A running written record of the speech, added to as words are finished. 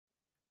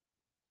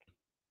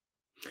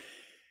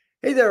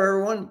Hey there,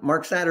 everyone.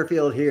 Mark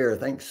Satterfield here.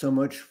 Thanks so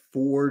much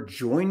for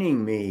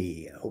joining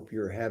me. I hope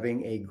you're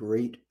having a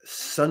great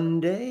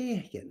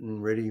Sunday,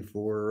 getting ready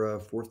for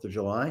 4th of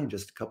July in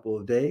just a couple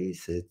of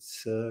days.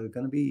 It's going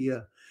to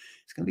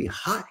be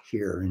hot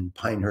here in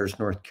Pinehurst,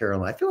 North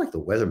Carolina. I feel like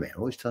the weatherman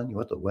always telling you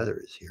what the weather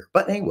is here.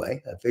 But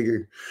anyway, I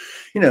figure,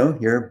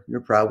 you're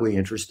probably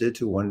interested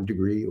to one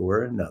degree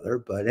or another.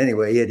 But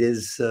anyway, it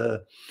is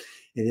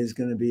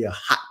going to be a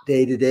hot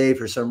day today.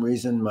 For some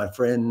reason, my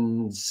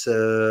friends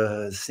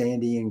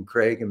Sandy and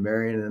Craig and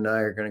Marion and I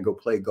are going to go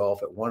play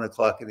golf at 1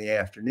 o'clock in the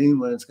afternoon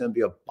when it's going to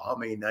be a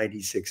balmy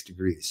 96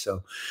 degrees.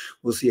 So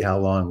we'll see how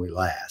long we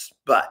last.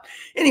 But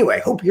anyway,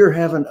 hope you're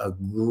having a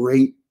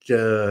great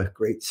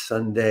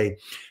Sunday.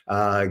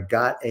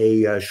 Got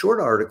a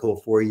short article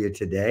for you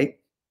today.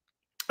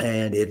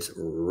 And it's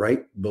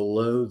right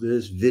below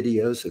this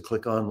video. So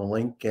click on the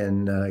link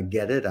and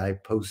get it. I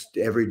post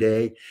every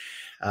day,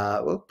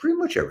 well, pretty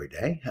much every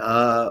day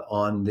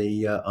on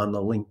the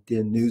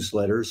LinkedIn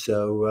newsletter.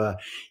 So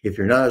if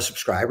you're not a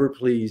subscriber,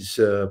 please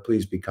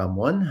become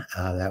one.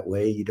 That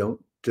way you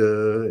don't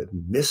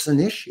miss an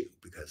issue,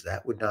 because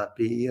that would not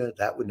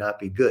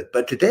be good.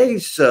 But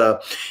today's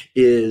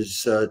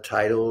is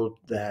titled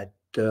that.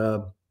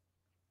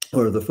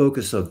 Or the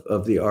focus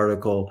of the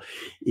article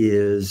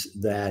is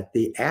that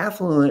the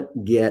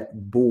affluent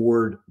get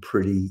bored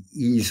pretty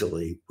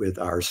easily with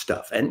our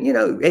stuff. And,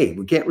 hey,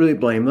 we can't really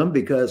blame them,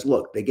 because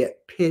look, they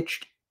get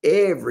pitched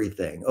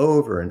everything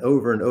over and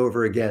over and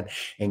over again.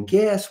 And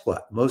guess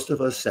what? Most of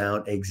us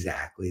sound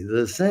exactly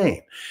the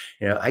same.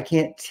 I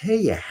can't tell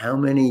you how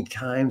many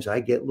times I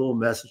get little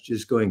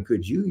messages going,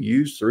 could you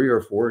use 3 or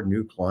 4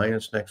 new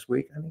clients next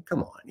week? I mean,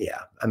 come on.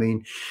 Yeah. I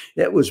mean,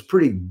 that was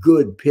pretty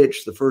good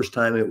pitch the first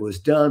time it was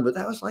done, but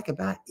that was like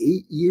about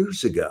 8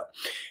 years ago.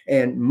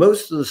 And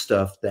most of the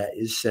stuff that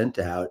is sent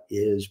out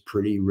is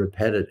pretty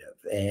repetitive.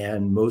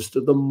 And most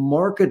of the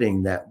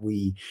marketing that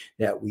we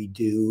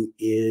do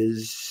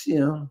is,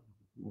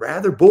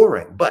 rather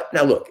boring. But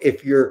now look,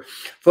 if you're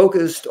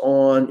focused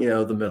on,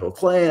 the middle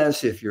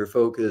class, if you're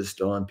focused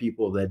on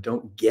people that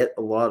don't get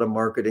a lot of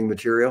marketing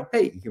material,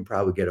 hey, you can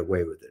probably get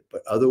away with it.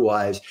 But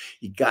otherwise,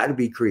 you got to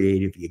be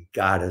creative. You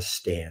got to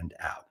stand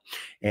out.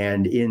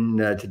 And in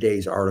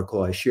today's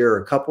article, I share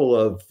a couple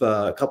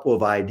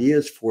of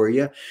ideas for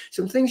you,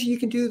 some things you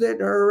can do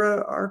that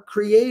are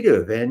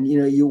creative. And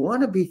you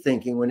want to be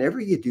thinking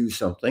whenever you do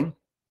something.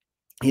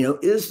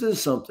 Is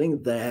this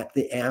something that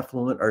the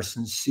affluent are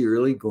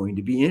sincerely going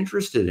to be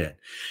interested in?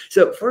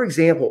 So, for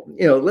example,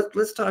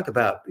 let's talk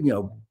about,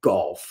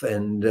 golf,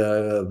 and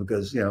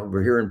because,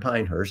 we're here in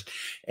Pinehurst,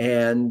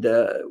 and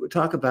we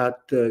talk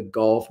about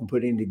golf and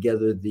putting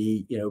together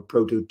the,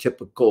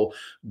 prototypical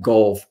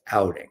golf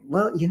outing.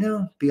 Well,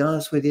 be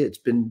honest with you, it's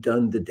been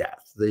done to death.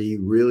 The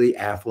really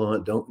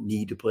affluent don't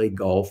need to play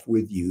golf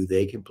with you.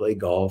 They can play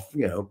golf,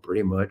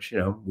 pretty much,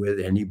 with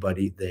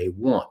anybody they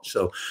want.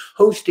 So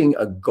hosting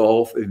a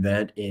golf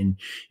event in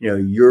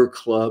your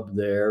club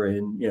there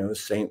in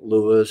St.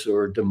 Louis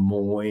or Des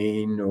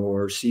Moines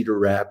or Cedar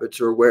Rapids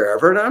or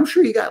wherever, and I'm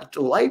sure you got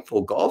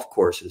delightful golf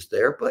courses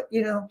there, but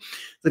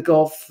the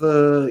golf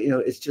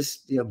it's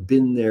just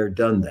been there,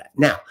 done that.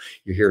 Now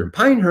you're here in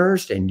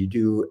Pinehurst and you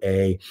do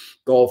a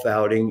golf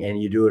outing,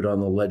 and you do it on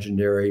the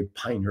legendary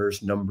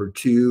Pinehurst number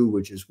 2,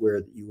 which is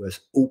where the US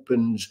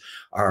Opens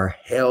are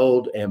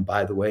held. And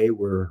by the way,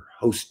 we're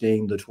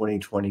hosting the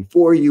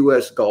 2024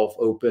 US Golf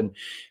Open.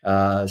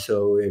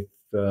 So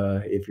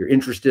if you're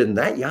interested in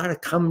that, you ought to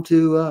come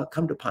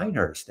to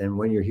Pinehurst. And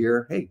when you're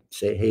here, hey,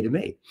 say hey to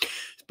me.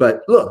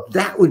 But look,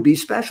 that would be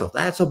special.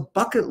 That's a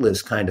bucket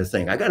list kind of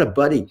thing. I got a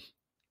buddy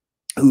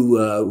who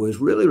was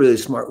really, really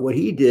smart. What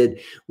he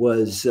did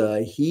was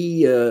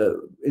he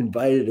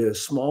invited a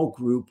small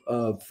group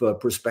of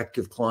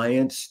prospective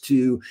clients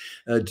to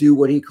do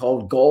what he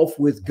called golf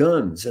with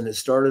guns. And it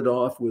started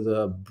off with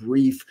a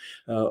brief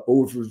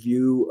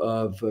overview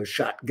of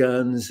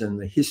shotguns and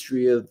the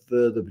history of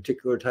the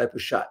particular type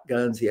of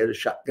shotguns. He had a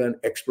shotgun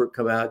expert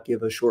come out,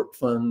 give a short,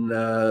 fun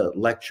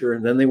lecture.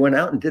 And then they went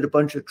out and did a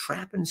bunch of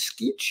trap and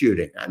skeet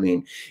shooting. I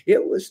mean,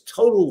 it was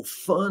total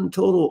fun,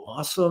 total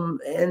awesome.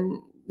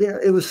 And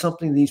it was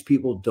something these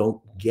people don't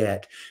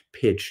get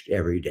pitched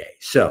every day.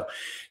 So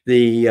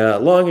the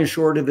long and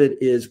short of it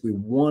is, we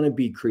want to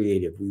be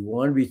creative. We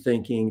want to be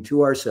thinking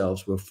to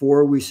ourselves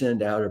before we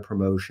send out a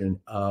promotion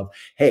of,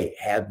 hey,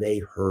 have they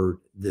heard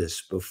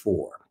this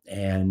before?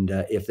 And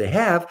if they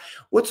have,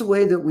 what's a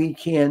way that we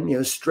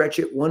can, stretch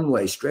it one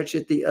way, stretch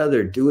it the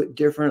other, do it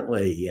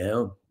differently,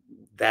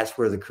 That's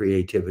where the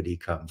creativity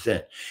comes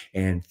in.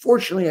 And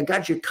fortunately, I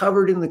got you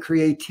covered in the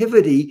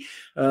creativity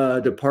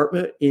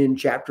department in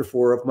chapter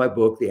 4 of my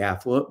book, The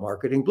Affluent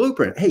Marketing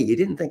Blueprint. Hey, you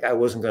didn't think I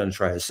wasn't going to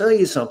try to sell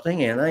you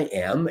something, and I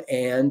am.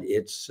 And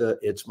it's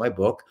my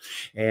book.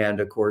 And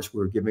of course,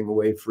 we're giving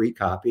away free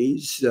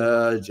copies.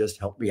 Just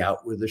help me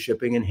out with the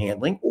shipping and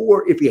handling.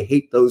 Or if you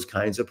hate those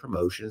kinds of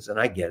promotions, and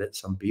I get it,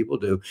 some people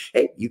do,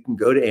 hey, you can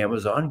go to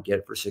Amazon and get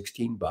it for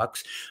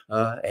 $16.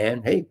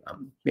 And hey,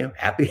 I'm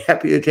happy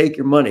to take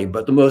your money.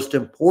 But the most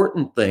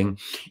important thing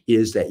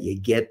is that you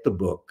get the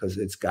book because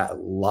it's got a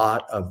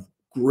lot of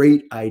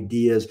great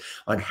ideas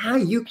on how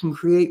you can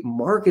create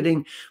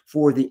marketing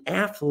for the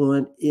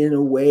affluent in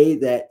a way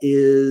that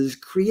is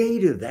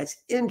creative,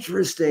 that's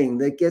interesting,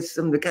 that gets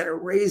them to kind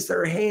of raise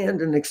their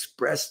hand and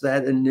express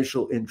that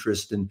initial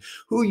interest in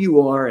who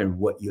you are and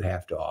what you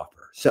have to offer.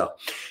 So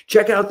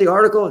check out the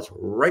article. It's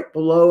right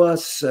below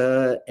us.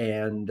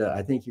 And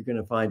I think you're going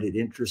to find it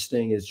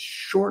interesting. It's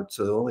short,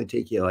 so it'll only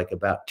take you like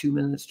about 2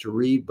 minutes to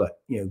read, but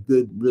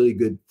good, really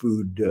good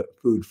food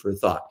for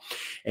thought.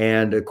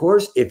 And of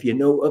course, if you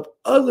know of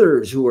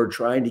others who are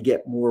trying to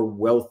get more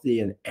wealthy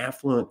and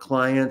affluent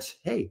clients,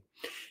 hey,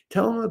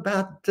 tell them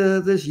about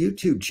this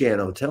YouTube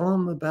channel. Tell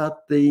them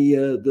about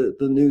the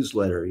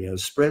newsletter.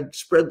 Spread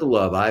the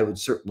love. I would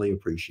certainly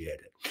appreciate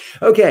it.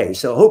 Okay,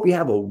 so hope you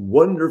have a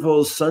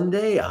wonderful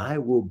Sunday. I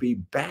will be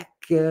back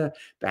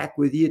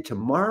with you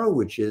tomorrow,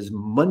 which is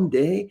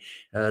Monday,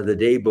 the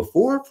day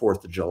before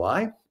 4th of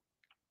July,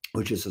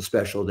 which is a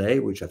special day,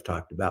 which I've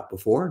talked about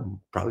before, and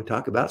probably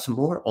talk about some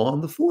more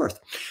on the 4th.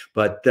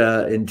 But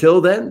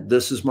until then,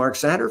 this is Mark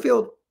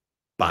Satterfield.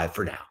 Bye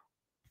for now.